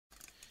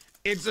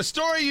It's a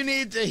story you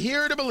need to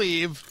hear to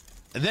believe.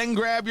 Then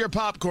grab your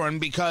popcorn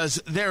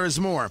because there is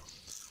more.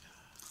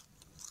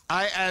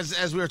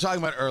 As we were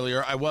talking about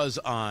earlier, I was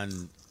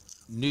on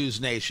News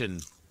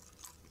Nation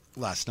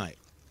last night.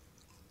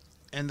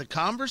 And the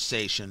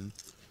conversation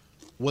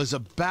was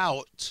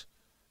about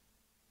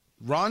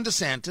Ron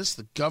DeSantis,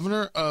 the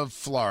governor of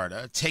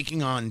Florida,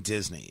 taking on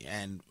Disney.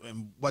 And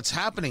what's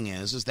happening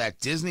is that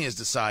Disney has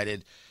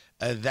decided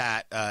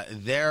that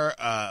their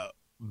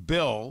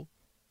bill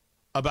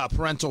about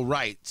parental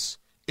rights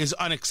is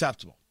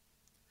unacceptable.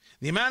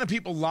 The amount of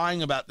people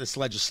lying about this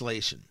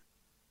legislation,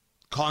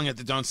 calling it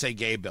the Don't Say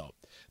Gay bill,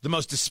 the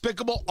most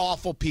despicable,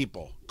 awful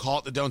people call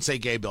it the Don't Say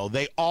Gay bill.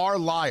 They are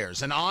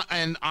liars. And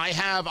I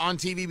have on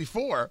TV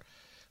before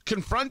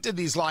confronted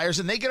these liars,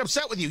 and they get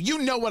upset with you. You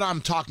know what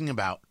I'm talking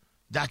about.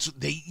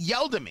 They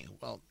yelled at me.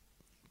 Well,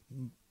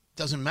 it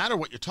doesn't matter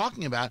what you're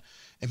talking about.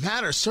 It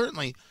matters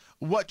certainly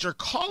what you're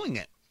calling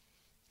it.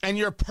 And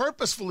you're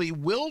purposefully,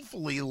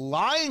 willfully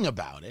lying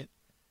about it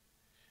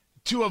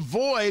to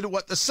avoid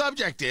what the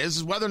subject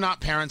is whether or not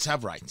parents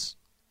have rights.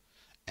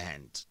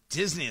 And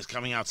Disney is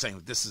coming out saying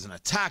that this is an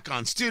attack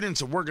on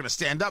students and we're going to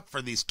stand up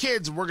for these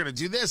kids and we're going to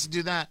do this and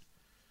do that.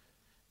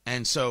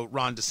 And so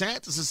Ron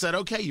DeSantis has said,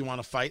 okay, you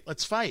want to fight?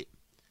 Let's fight.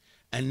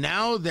 And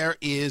now there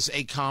is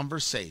a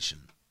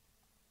conversation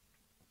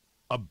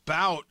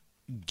about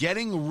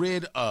getting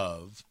rid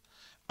of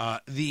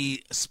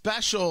the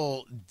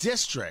special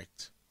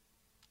district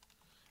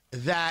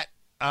that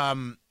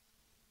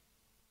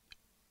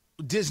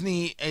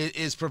Disney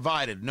is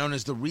provided, known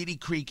as the Reedy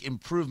Creek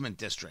Improvement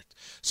District.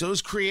 So it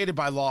was created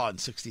by law in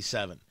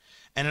 1967.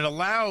 And it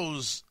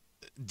allows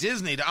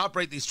Disney to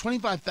operate these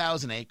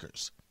 25,000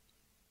 acres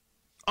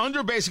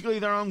under basically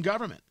their own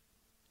government.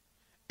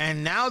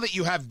 And now that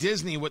you have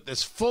Disney with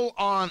this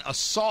full-on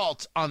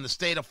assault on the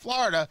state of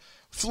Florida,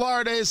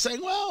 Florida is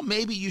saying, well,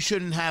 maybe you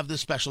shouldn't have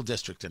this special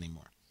district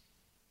anymore.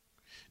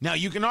 Now,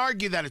 you can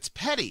argue that it's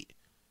petty.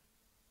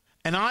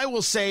 And I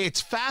will say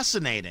it's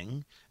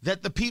fascinating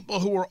that the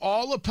people who were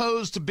all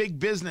opposed to big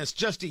business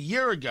just a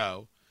year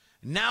ago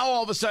now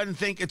all of a sudden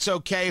think it's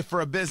okay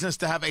for a business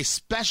to have a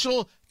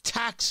special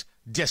tax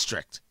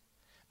district.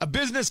 A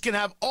business can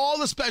have all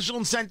the special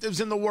incentives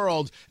in the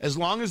world as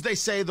long as they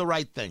say the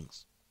right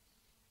things.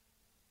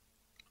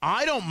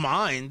 I don't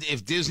mind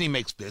if Disney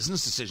makes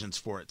business decisions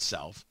for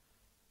itself,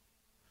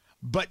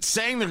 but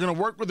saying they're going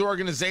to work with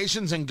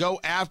organizations and go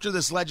after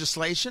this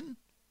legislation?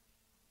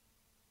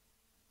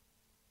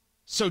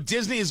 So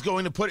Disney is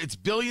going to put its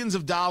billions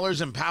of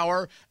dollars in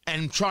power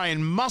and try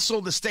and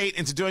muscle the state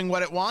into doing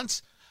what it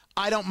wants?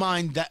 I don't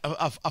mind that,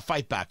 a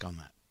fight back on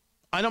that.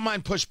 I don't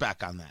mind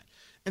pushback on that.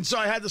 And so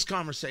I had this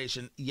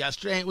conversation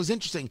yesterday. It was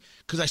interesting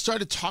because I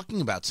started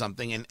talking about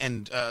something,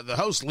 and the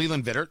host,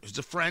 Leland Vittert, who's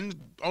a friend,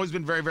 always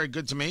been very, very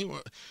good to me,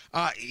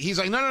 he's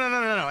like, no,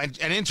 and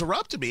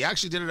interrupted me. He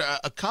actually did it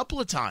a couple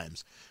of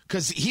times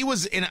because he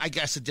was in, I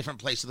guess, a different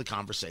place of the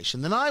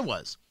conversation than I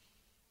was.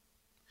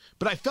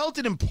 But I felt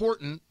it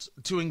important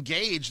to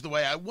engage the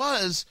way I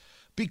was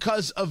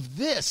because of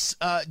this.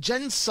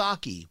 Jen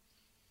Psaki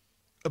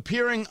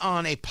appearing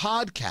on a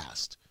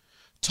podcast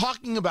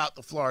talking about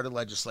the Florida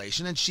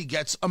legislation, and she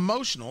gets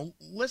emotional.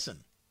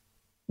 Listen.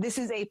 This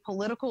is a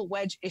political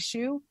wedge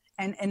issue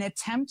and an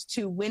attempt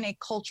to win a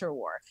culture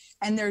war.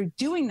 And they're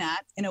doing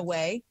that in a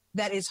way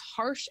that is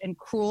harsh and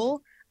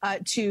cruel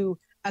to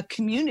a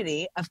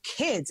community of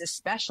kids,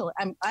 especially.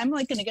 I'm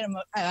like going to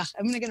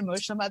get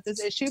emotional about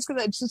this issue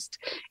because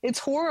it's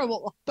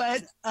horrible.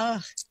 But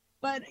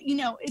you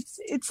know,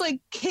 it's like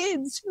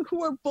kids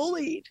who are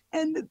bullied,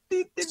 and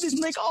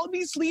like all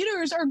these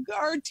leaders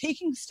are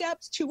taking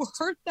steps to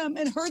hurt them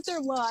and hurt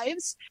their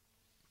lives.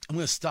 I'm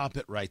going to stop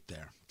it right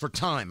there. For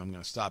time, I'm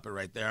going to stop it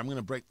right there. I'm going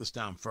to break this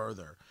down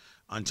further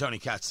on Tony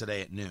Katz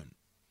today at noon.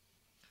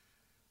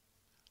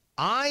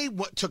 I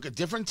took a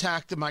different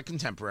tack than my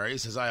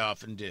contemporaries, as I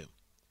often do.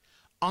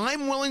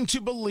 I'm willing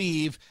to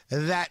believe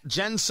that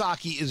Jen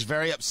Psaki is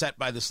very upset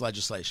by this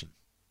legislation.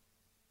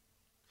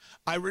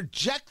 I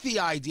reject the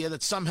idea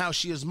that somehow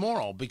she is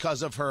moral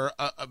because of her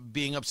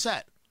being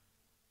upset.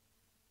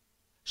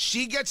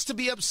 She gets to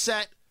be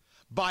upset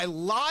by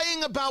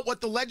lying about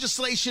what the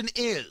legislation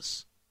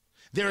is.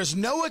 There is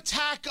no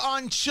attack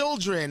on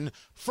children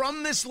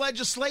from this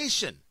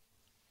legislation.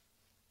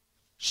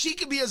 She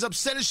can be as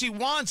upset as she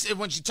wants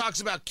when she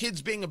talks about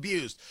kids being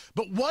abused.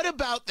 But what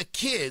about the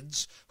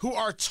kids who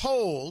are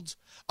told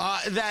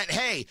that,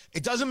 hey,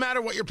 it doesn't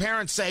matter what your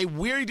parents say,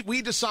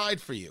 we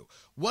decide for you?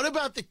 What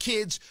about the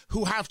kids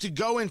who have to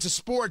go into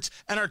sports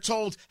and are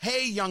told,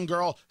 hey, young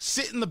girl,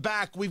 sit in the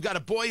back. We've got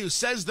a boy who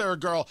says they're a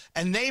girl,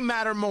 and they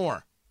matter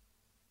more.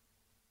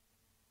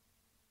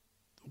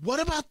 What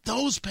about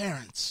those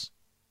parents?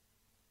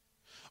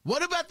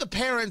 What about the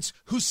parents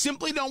who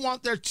simply don't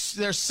want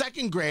their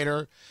second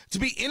grader to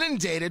be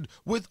inundated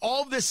with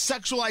all this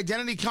sexual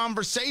identity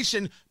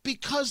conversation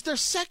because they're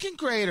second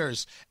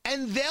graders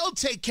and they'll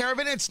take care of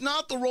it? It's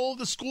not the role of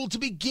the school to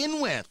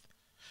begin with.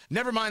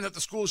 Never mind that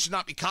the school should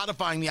not be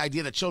codifying the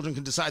idea that children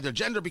can decide their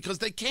gender because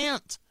they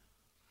can't.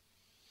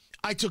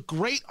 I took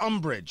great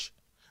umbrage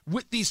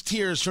with these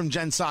tears from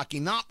Jen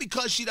Psaki, not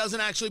because she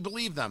doesn't actually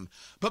believe them,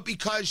 but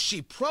because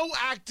she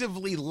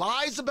proactively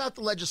lies about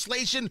the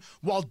legislation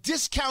while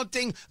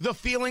discounting the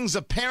feelings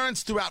of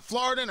parents throughout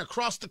Florida and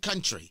across the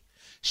country.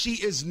 She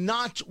is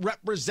not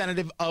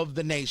representative of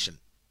the nation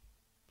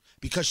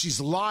because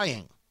she's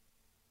lying.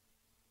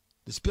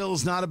 This bill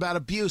is not about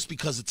abuse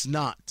because it's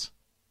not.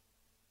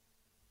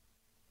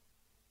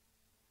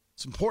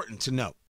 It's important to note.